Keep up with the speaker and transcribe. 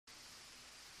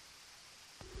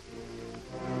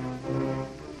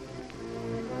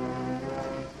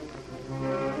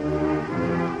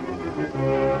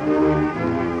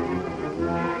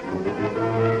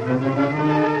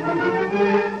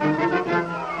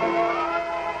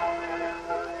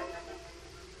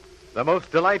the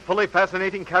most delightfully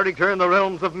fascinating character in the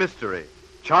realms of mystery,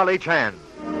 Charlie Chan.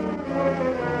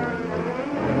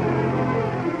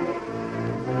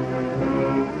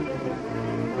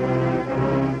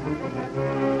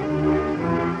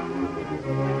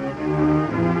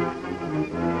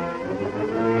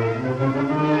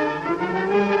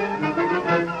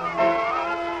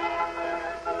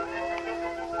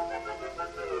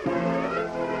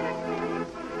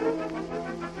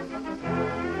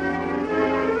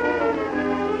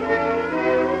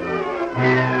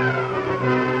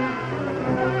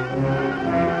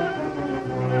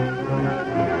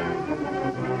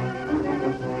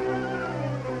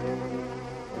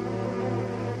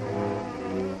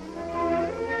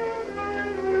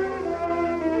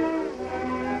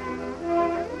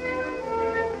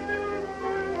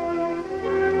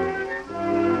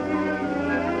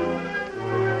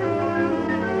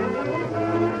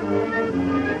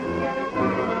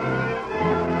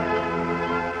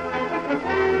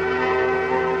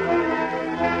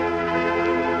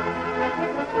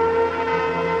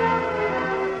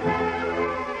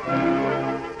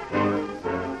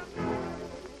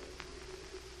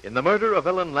 In the murder of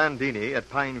Ellen Landini at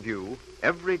Pine View,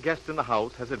 every guest in the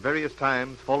house has at various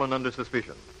times fallen under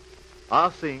suspicion. Ah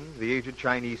Sing, the aged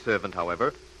Chinese servant,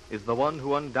 however, is the one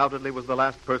who undoubtedly was the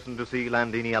last person to see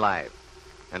Landini alive.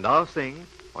 And Ah Sing,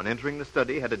 on entering the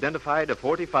study, had identified a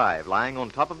 .45 lying on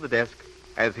top of the desk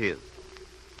as his.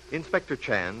 Inspector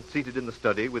Chan, seated in the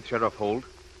study with Sheriff Holt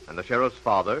and the sheriff's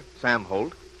father, Sam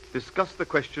Holt, discussed the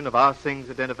question of Ah Sing's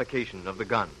identification of the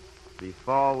gun.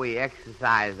 Before we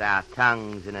exercise our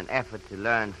tongues in an effort to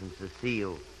learn from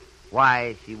Cecile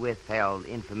why she withheld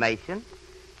information,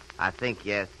 I think,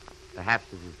 yes,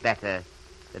 perhaps it is better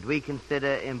that we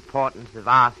consider importance of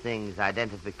Ah Sing's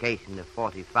identification of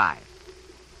 45.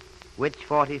 Which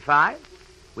 45?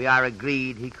 We are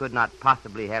agreed he could not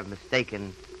possibly have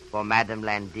mistaken for Madame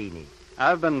Landini.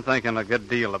 I've been thinking a good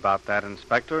deal about that,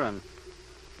 Inspector, and,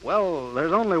 well,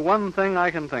 there's only one thing I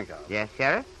can think of. Yes,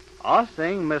 Sheriff? Ah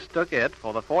Sing mistook it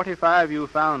for the .45 you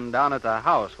found down at the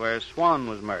house where Swan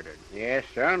was murdered. Yes,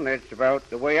 son, that's about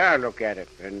the way I look at it.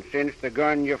 And since the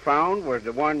gun you found was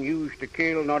the one used to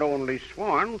kill not only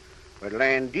Swan, but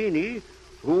Landini,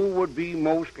 who would be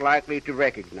most likely to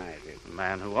recognize it? The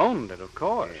man who owned it, of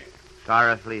course. Yes.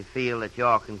 Sorrowfully feel that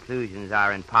your conclusions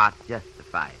are in part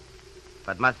justified,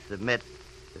 but must submit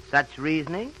that such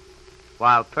reasoning,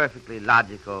 while perfectly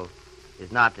logical,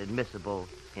 is not admissible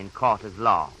in court of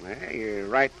law. Well, you're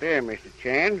right there, Mr.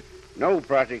 Chan. No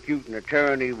prosecuting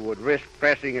attorney would risk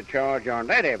pressing a charge on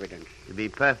that evidence. To be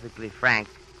perfectly frank,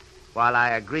 while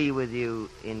I agree with you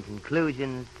in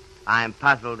conclusions, I am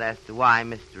puzzled as to why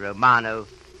Mr. Romano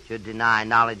should deny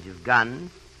knowledge of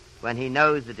guns when he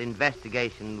knows that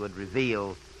investigation would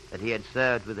reveal that he had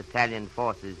served with Italian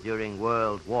forces during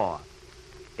World War.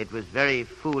 It was very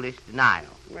foolish denial.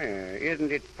 Well,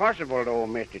 isn't it possible, though,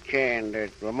 Mr. Chan,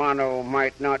 that Romano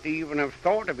might not even have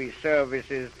thought of his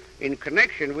services in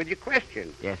connection with your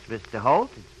question? Yes, Mr.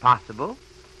 Holt, it's possible,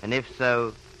 and if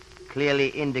so, clearly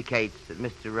indicates that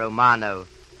Mr. Romano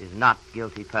is not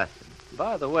guilty person.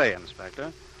 By the way,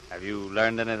 Inspector, have you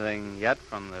learned anything yet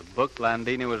from the book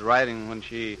Landini was writing when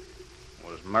she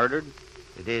was murdered?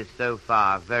 It is so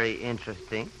far very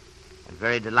interesting and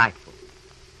very delightful.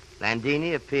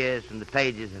 Landini appears from the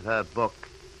pages of her book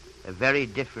a very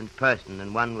different person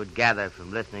than one would gather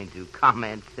from listening to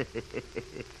comments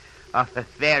of her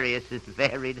various and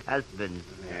varied husbands.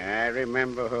 I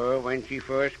remember her when she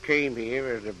first came here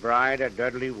as the bride of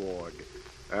Dudley Ward.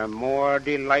 A more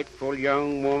delightful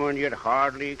young woman you'd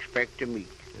hardly expect to meet.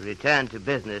 To return to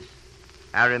business,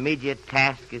 our immediate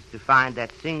task is to find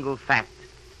that single fact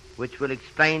which will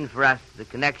explain for us the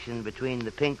connection between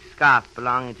the pink scarf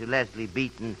belonging to Leslie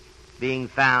Beaton being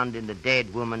found in the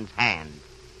dead woman's hand,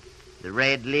 the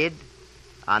red lid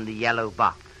on the yellow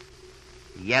box,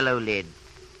 the yellow lid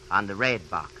on the red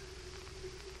box,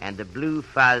 and the blue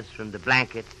fuzz from the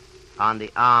blanket on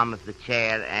the arm of the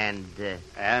chair and,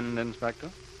 Inspector?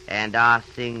 And Ah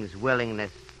Sing's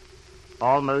willingness,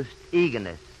 almost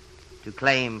eagerness, to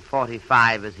claim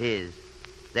 45 as his,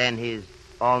 then his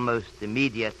almost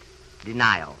immediate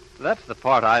denial. That's the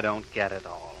part I don't get at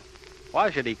all.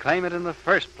 Why should he claim it in the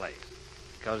first place?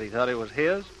 Because he thought it was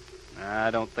his?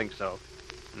 I don't think so.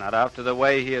 Not after the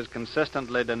way he has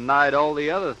consistently denied all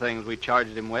the other things we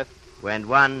charged him with. When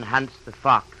one hunts the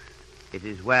fox, it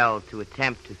is well to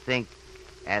attempt to think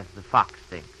as the fox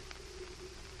thinks.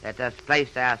 Let us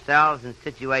place ourselves in a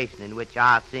situation in which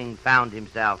Ah Sing found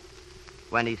himself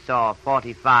when he saw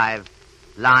 45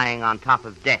 lying on top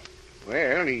of desk.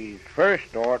 Well, his first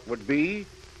thought would be,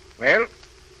 well,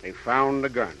 they found the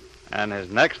gun. And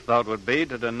his next thought would be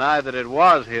to deny that it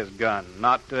was his gun,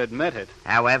 not to admit it.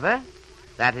 However,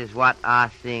 that is what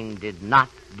Ah Sing did not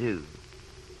do.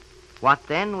 What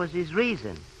then was his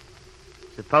reason?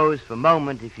 Suppose for a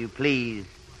moment, if you please,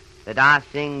 that Ah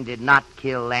Sing did not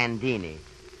kill Landini.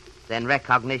 Then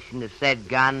recognition of said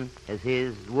gun as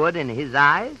his would, in his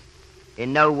eyes,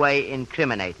 in no way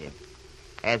incriminate him,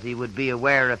 as he would be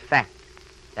aware of fact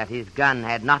that his gun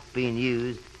had not been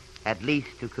used at least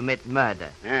to commit murder.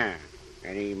 Ah,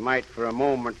 and he might for a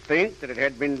moment think that it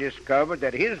had been discovered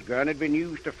that his gun had been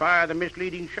used to fire the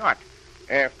misleading shot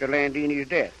after Landini's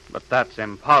death. But that's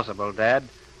impossible, Dad.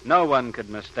 No one could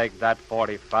mistake that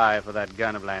 .45 for that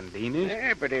gun of Landini's.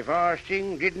 Yeah, but if Ah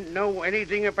Sing didn't know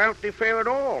anything about the affair at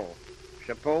all,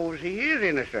 suppose he is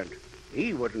innocent.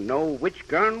 He wouldn't know which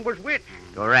gun was which.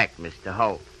 Correct, Mr.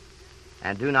 Holt.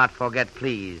 And do not forget,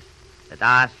 please, that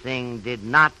Ah Sing did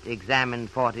not examine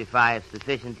 45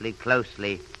 sufficiently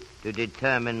closely to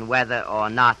determine whether or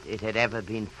not it had ever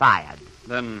been fired.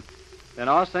 Then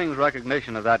Ah Sing's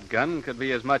recognition of that gun could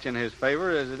be as much in his favor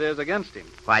as it is against him.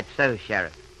 Quite so,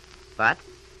 Sheriff. But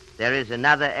there is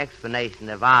another explanation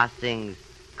of Ah Sing's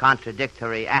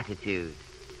contradictory attitude.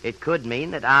 It could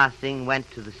mean that Ah Sing went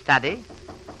to the study.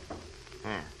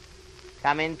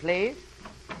 Come in, please.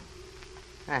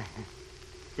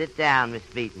 Sit down, Miss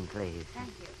Beaton, please. Thank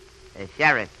you.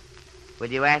 Sheriff,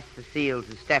 will you ask Cecil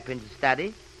to step into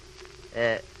study?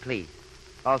 Please.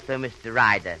 Also, Mr.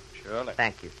 Ryder. Surely.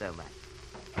 Thank you so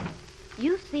much.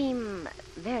 You seem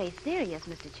very serious,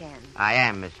 Mr. Chan. I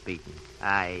am, Miss Beaton.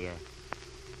 I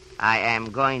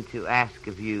am going to ask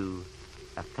of you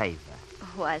a favor.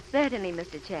 Why, certainly,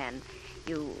 Mr. Chan.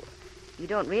 You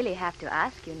don't really have to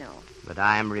ask, you know. But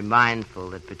I am remindful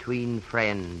that between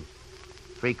friends,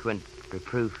 frequent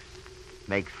reproofs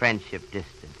make friendship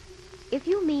distant. If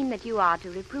you mean that you are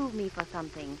to reprove me for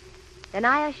something, then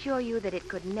I assure you that it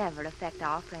could never affect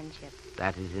our friendship.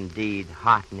 That is indeed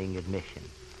heartening admission.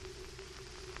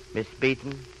 Miss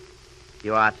Beaton,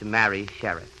 you are to marry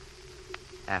Sheriff.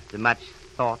 After much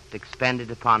thought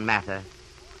expended upon matter,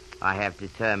 I have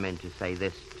determined to say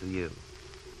this to you.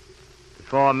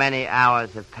 Before many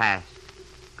hours have passed,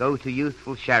 go to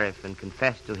youthful Sheriff and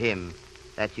confess to him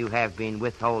that you have been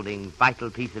withholding vital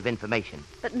piece of information.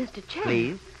 But, Mr.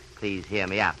 Chan... Please hear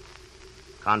me out.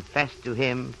 Confess to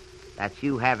him that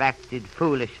you have acted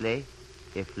foolishly,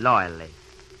 if loyally.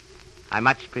 I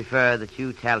much prefer that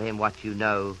you tell him what you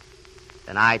know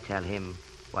than I tell him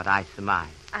what I surmise.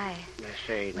 Let's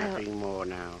say nothing more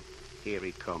now. Here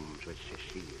he comes with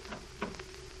Cecile.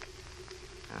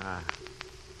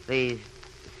 Please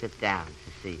sit down,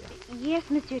 Cecile. Yes,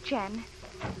 Monsieur Chan.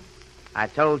 I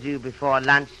told you before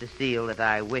lunch, Cecile, that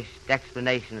I wished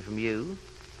explanation from you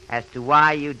as to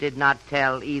why you did not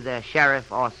tell either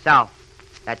Sheriff or self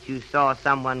that you saw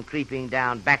someone creeping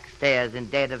down back stairs in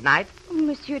dead of night.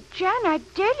 Monsieur Chan, I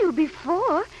tell you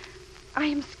before, I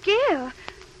am scared.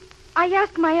 I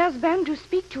asked my husband to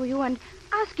speak to you and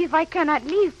ask if I cannot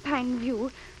leave Pine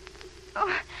View.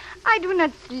 Oh, I do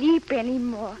not sleep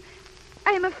anymore.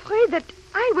 I am afraid that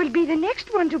I will be the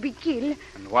next one to be killed.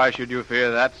 And why should you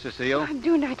fear that, Cecile?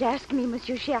 Do not ask me,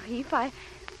 Monsieur Sheriff. I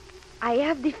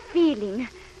have the feeling.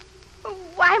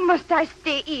 Why must I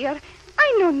stay here?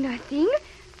 I know nothing.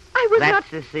 I was that, not...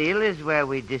 Cecile, is where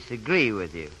we disagree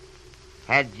with you.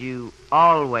 Had you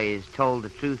always told the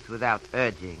truth without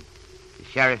urging, the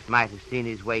sheriff might have seen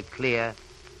his way clear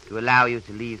to allow you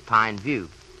to leave Pine View.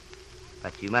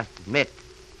 But you must admit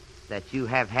that you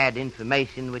have had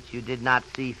information which you did not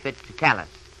see fit to tell us.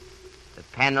 The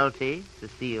penalty,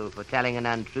 Cecile, for telling an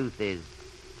untruth is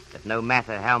that no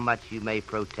matter how much you may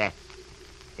protest,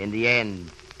 in the end,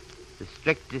 the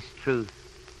strictest truth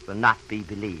will not be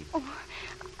believed. Oh,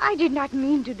 I did not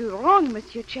mean to do wrong,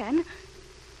 Monsieur Chan.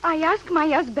 I asked my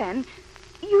husband,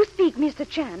 you speak, Mr.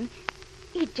 Chan.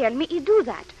 He tell me he do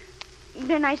that.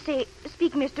 Then I say,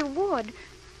 speak, Mr. Ward.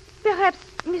 Perhaps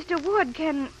Mr. Ward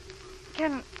can,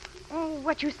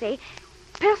 what you say,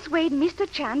 persuade Mr.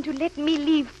 Chan to let me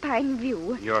leave Pine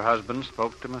View. Your husband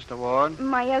spoke to Mr. Ward?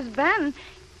 My husband,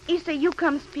 he say, you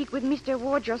come speak with Mr.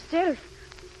 Ward yourself.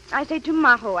 I say,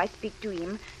 tomorrow I speak to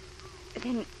him.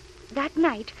 Then, that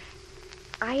night,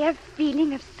 I have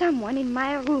feeling of someone in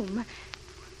my room.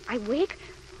 I wake,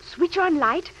 switch on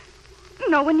light.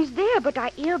 No one is there, but I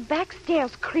hear back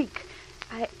stairs creak.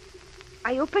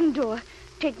 I open door,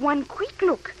 take one quick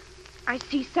look. I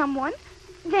see someone,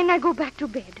 then I go back to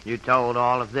bed. You told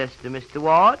all of this to Mr.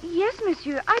 Ward? Yes,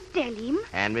 monsieur, I tell him.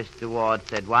 And Mr. Ward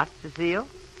said what, Cecile?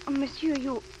 Monsieur,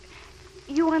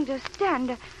 you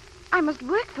understand. I must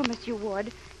work for Monsieur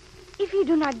Ward. If he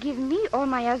do not give me or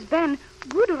my husband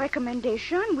good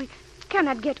recommendation,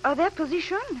 cannot get other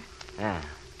position.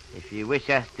 If you wish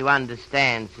us to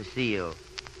understand, Cecile,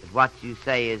 that what you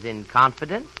say is in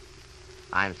confidence,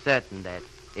 I'm certain that,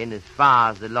 in as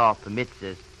far as the law permits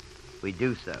us, we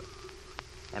do so.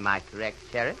 Am I correct,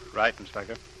 Sheriff? Right,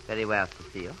 Inspector. Very well,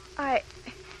 Cecile. I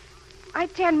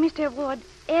tell Mr. Ward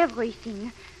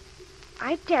everything.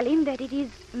 I tell him that it is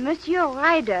Monsieur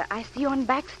Ryder I see on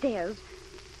backstairs.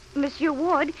 Monsieur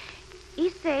Ward, he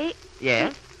say...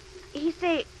 Yes? He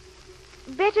say,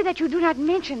 better that you do not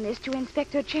mention this to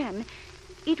Inspector Chan.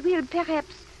 It will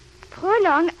perhaps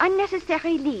prolong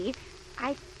unnecessarily.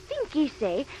 I think he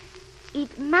say,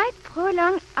 it might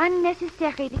prolong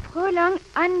unnecessarily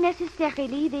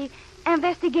the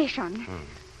investigation.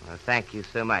 Well, thank you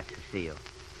so much, Cecile.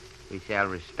 We shall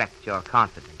respect your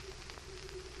confidence.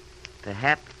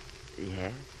 Perhaps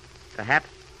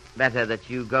better that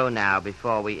you go now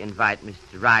before we invite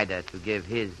Mr. Ryder to give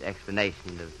his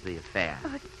explanation of the affair.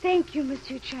 Oh, thank you,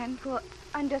 Monsieur Chan, for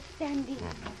understanding.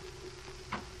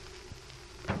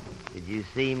 Did you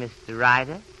see Mr.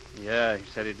 Ryder? Yeah, he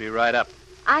said he'd be right up.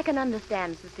 I can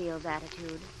understand Cecile's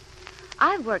attitude.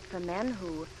 I've worked for men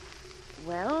who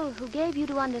gave you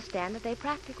to understand that they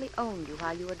practically owned you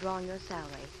while you were drawing your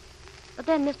salary. But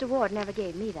then Mr. Ward never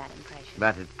gave me that impression.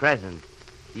 But at present,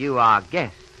 you are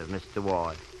guests of Mr.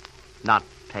 Ward, not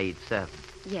paid servants.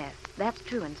 Yes, that's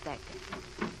true, Inspector.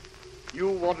 You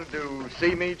wanted to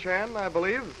see me, Chan, I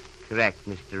believe? Correct,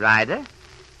 Mr. Ryder.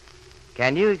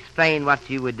 Can you explain what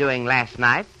you were doing last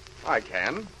night? I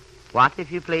can. What,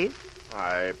 if you please?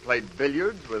 I played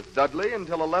billiards with Dudley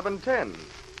until 11:10.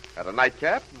 Had a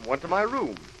nightcap and went to my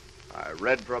room. I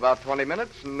read for about 20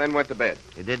 minutes and then went to bed.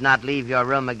 You did not leave your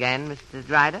room again, Mr.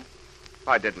 Ryder?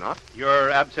 I did not. You're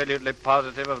absolutely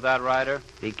positive of that, Ryder?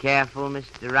 Be careful,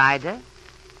 Mr. Ryder.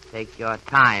 Take your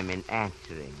time in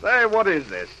answering. Say, what is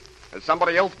this? Has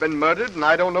somebody else been murdered and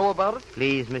I don't know about it?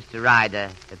 Please, Mr. Ryder,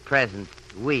 at present,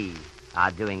 we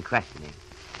are doing questioning.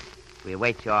 We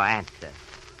await your answer.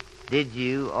 Did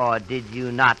you or did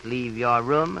you not leave your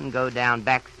room and go down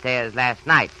backstairs last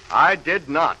night? I did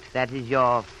not. That is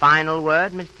your final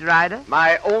word, Mr. Ryder?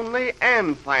 My only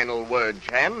and final word,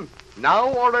 Chan. Now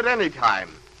or at any time.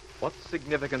 What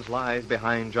significance lies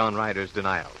behind John Ryder's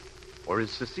denial? Or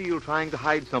is Cecile trying to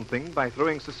hide something by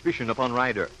throwing suspicion upon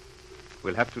Ryder?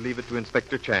 We'll have to leave it to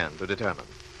Inspector Chan to determine.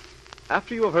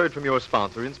 After you have heard from your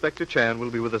sponsor, Inspector Chan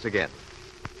will be with us again.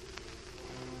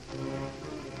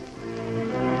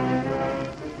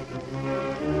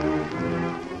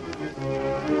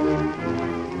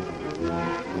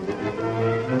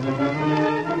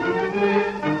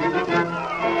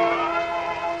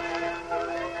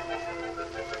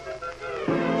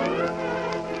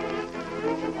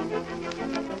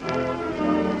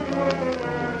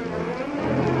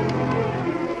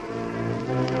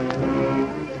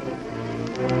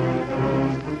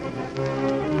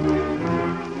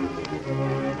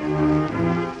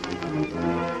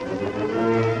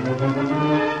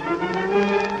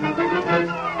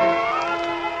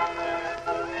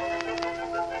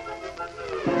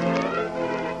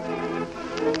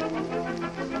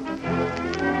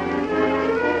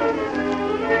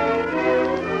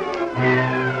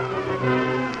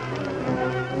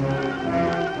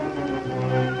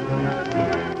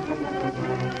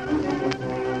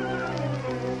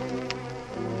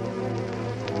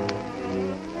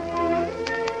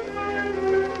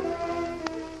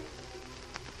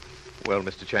 Well,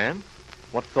 Mr. Chan,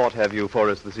 what thought have you for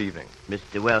us this evening?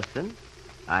 Mr. Wilson,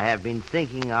 I have been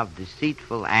thinking of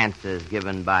deceitful answers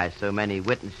given by so many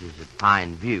witnesses at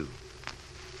Pine View.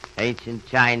 Ancient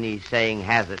Chinese saying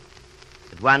has it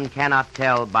that one cannot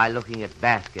tell by looking at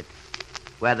baskets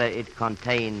whether it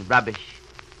contain rubbish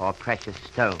or precious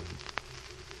stones.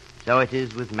 So it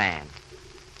is with man.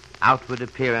 Outward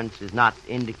appearance is not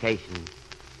indication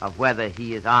of whether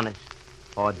he is honest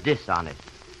or dishonest.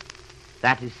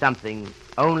 That is something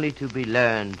only to be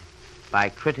learned by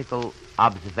critical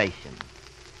observation.